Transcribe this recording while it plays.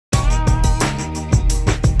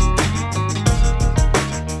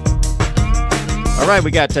right, we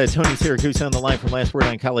got Tony Syracuse on the line from Last Word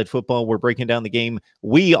on College Football. We're breaking down the game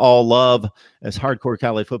we all love as hardcore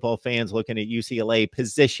college football fans, looking at UCLA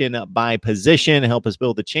position by position. Help us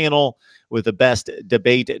build the channel with the best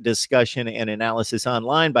debate, discussion, and analysis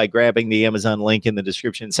online by grabbing the Amazon link in the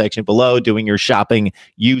description section below, doing your shopping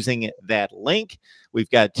using that link. We've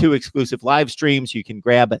got 2 exclusive live streams. You can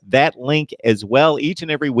grab that link as well each and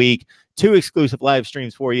every week. 2 exclusive live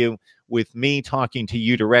streams for you, with me talking to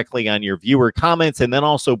you directly on your viewer comments, and then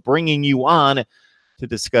also bringing you on to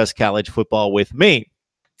discuss college football with me.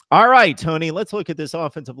 All right, Tony, let's look at this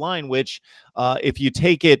offensive line, which if you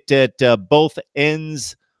take it at both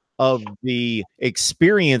ends of the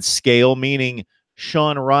experience scale, meaning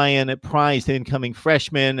Sean Ryan, prized incoming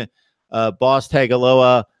freshman, Boss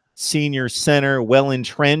Tagaloa, senior center, well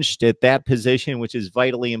entrenched at that position, which is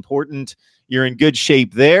vitally important. You're in good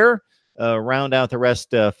shape there. Round out the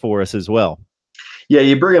rest for us as well. Yeah,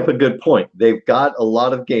 you bring up a good point. They've got a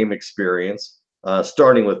lot of game experience,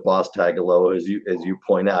 starting with Boss Tagaloa, as you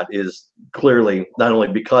point out, is clearly not only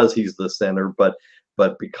because he's the center, but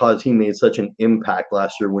because he made such an impact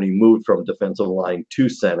last year when he moved from defensive line to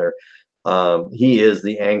center. He is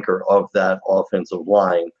the anchor of that offensive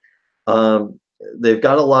line. They've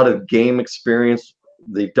got a lot of game experience.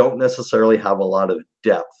 They don't necessarily have a lot of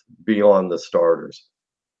depth beyond the starters.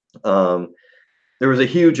 There was a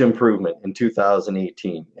huge improvement in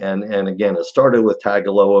 2018, and again, it started with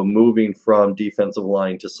Tagaloa moving from defensive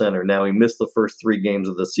line to center. Now, he missed the first 3 games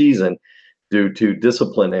of the season due to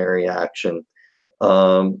disciplinary action.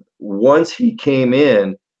 Once he came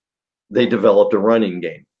in, they developed a running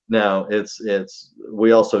game. Now,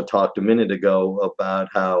 we also talked a minute ago about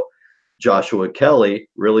how Joshua Kelly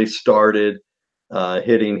really started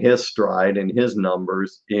hitting his stride and his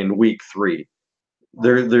numbers in week 3.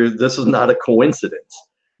 This is not a coincidence.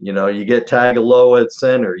 You know, you get Tagaloa at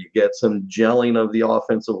center, you get some gelling of the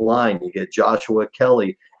offensive line, you get Joshua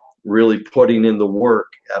Kelly really putting in the work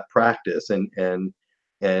at practice and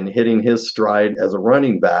hitting his stride as a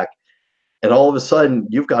running back. And all of a sudden,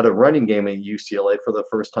 you've got a running game at UCLA for the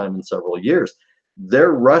first time in several years.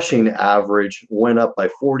 Their rushing average went up by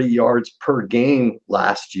 40 yards per game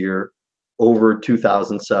last year over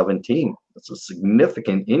 2017. That's a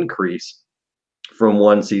significant increase from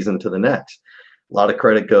one season to the next. A lot of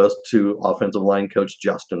credit goes to offensive line coach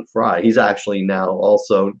Justin Fry. He's actually now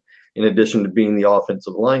also, in addition to being the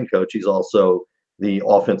offensive line coach, he's also the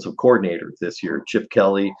offensive coordinator this year. Chip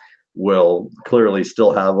Kelly will clearly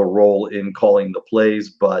still have a role in calling the plays,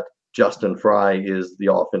 but Justin Fry is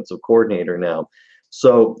the offensive coordinator now.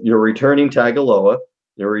 So you're returning Tagaloa,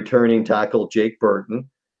 you're returning tackle Jake Burton,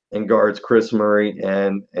 and guards Chris Murray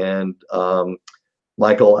and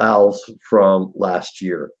Michael Alves from last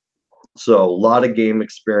year. So a lot of game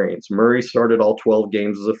experience. Murray started all 12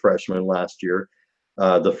 games as a freshman last year,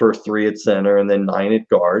 the first 3 at center and then 9 at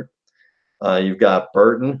guard. You've got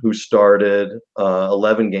Burton, who started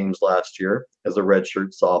 11 games last year as a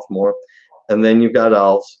redshirt sophomore. And then you've got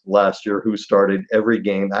Alves last year, who started every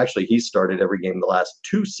game. Actually, he started every game the last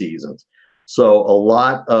 2 seasons. So a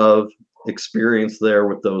lot of experience there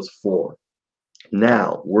with those 4.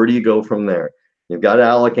 Now, where do you go from there? You've got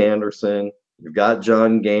Alec Anderson, you've got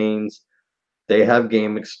John Gaines. They have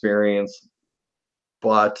game experience,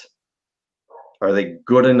 but are they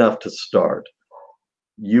good enough to start?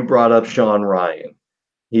 You brought up Sean Ryan.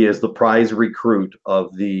 He is the prize recruit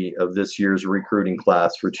of this year's recruiting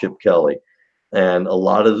class for Chip Kelly, and a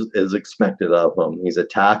lot is expected of him. He's a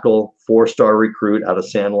tackle, 4-star recruit out of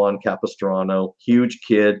San Juan Capistrano, huge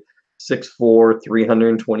kid, 6'4",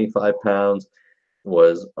 325 pounds.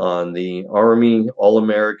 Was on the Army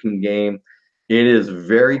All-American game. It is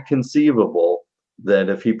very conceivable that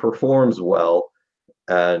if he performs well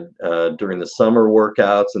during the summer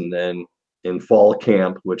workouts and then in fall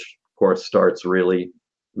camp, which of course starts really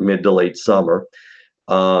mid to late summer,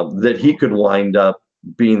 that he could wind up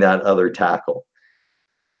being that other tackle.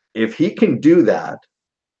 If he can do that,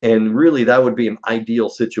 and really that would be an ideal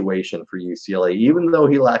situation for UCLA, even though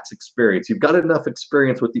he lacks experience, you've got enough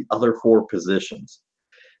experience with the other 4 positions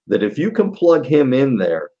that if you can plug him in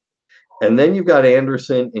there, and then you've got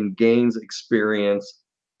Anderson and Gaines experience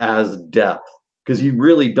as depth, because you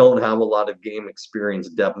really don't have a lot of game experience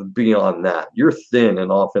depth beyond that. You're thin in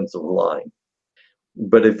offensive line.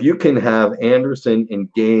 But if you can have Anderson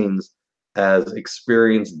and Gaines as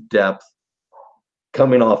experienced depth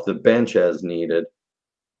coming off the bench as needed,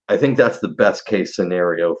 I think that's the best case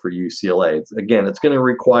scenario for UCLA. Again, it's going to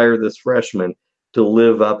require this freshman to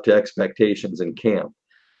live up to expectations in camp.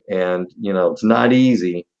 And, you know, it's not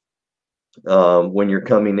easy when you're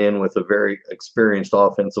coming in with a very experienced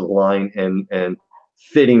offensive line and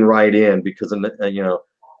fitting right in because, you know,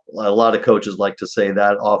 a lot of coaches like to say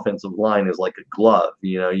that offensive line is like a glove.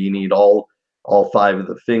 You know, you need all five of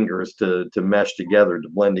the fingers to mesh together, to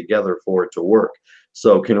blend together for it to work.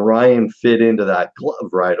 So can Ryan fit into that glove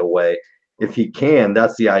right away? If he can,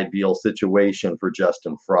 that's the ideal situation for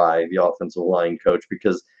Justin Fry, the offensive line coach,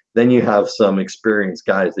 because then you have some experienced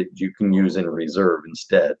guys that you can use in reserve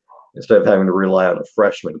instead of having to rely on a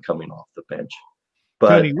freshman coming off the bench.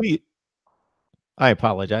 But Tony, I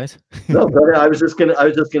apologize. no, but I was just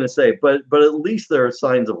gonna say, but at least there are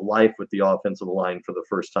signs of life with the offensive line for the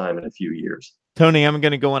first time in a few years. Tony, I'm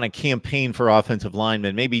going to go on a campaign for offensive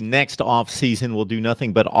linemen. Maybe next offseason we'll do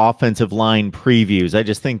nothing but offensive line previews. I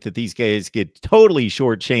just think that these guys get totally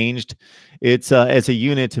shortchanged. It's, as a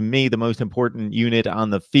unit, to me, the most important unit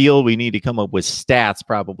on the field. We need to come up with stats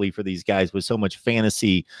probably for these guys with so much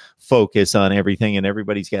fantasy focus on everything, and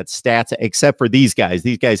everybody's got stats except for these guys.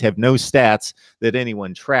 These guys have no stats that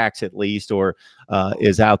anyone tracks, at least, or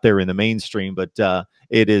is out there in the mainstream. But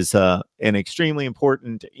it is an extremely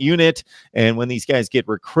important unit. And when these guys get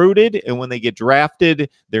recruited and when they get drafted,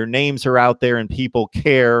 their names are out there and people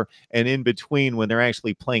care. And in between, when they're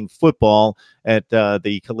actually playing football at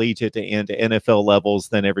the collegiate and NFL levels,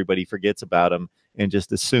 then everybody forgets about them and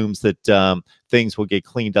just assumes that things will get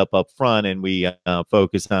cleaned up front, and we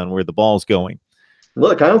focus on where the ball's going.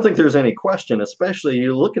 Look, I don't think there's any question, especially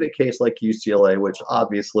you look at a case like UCLA, which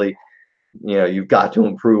obviously, you know, you've got to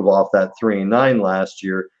improve off that 3-9 last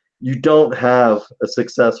year. You don't have a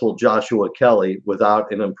successful Joshua Kelly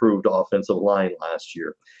without an improved offensive line last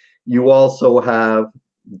year. You also have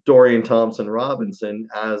Dorian Thompson-Robinson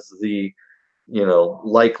as the, you know,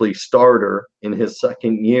 likely starter in his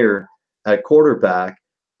second year at quarterback,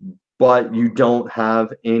 but you don't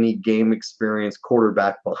have any game experience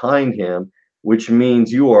quarterback behind him, which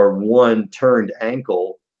means you are one turned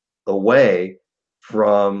ankle away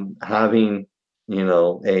from having, you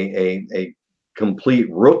know, a complete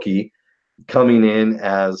rookie coming in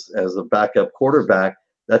as a backup quarterback.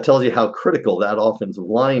 That tells you how critical that offensive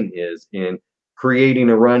line is in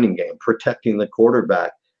creating a running game, protecting the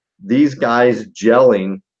quarterback. These guys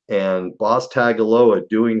gelling, and Boss Tagaloa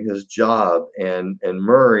doing his job, and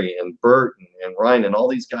Murray and Burton and Ryan and all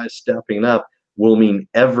these guys stepping up will mean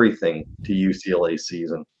everything to UCLA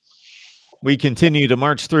season. We continue to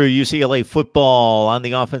march through UCLA football on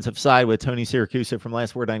the offensive side with Tony Siracusa from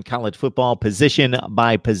Last Word on College Football, position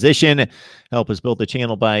by position. Help us build the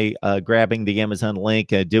channel by grabbing the Amazon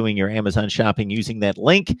link, doing your Amazon shopping using that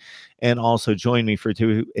link, and also join me for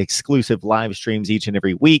 2 exclusive live streams each and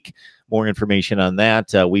every week. More information on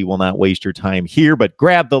that. We will not waste your time here, but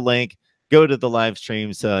grab the link, go to the live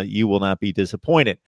streams. You will not be disappointed.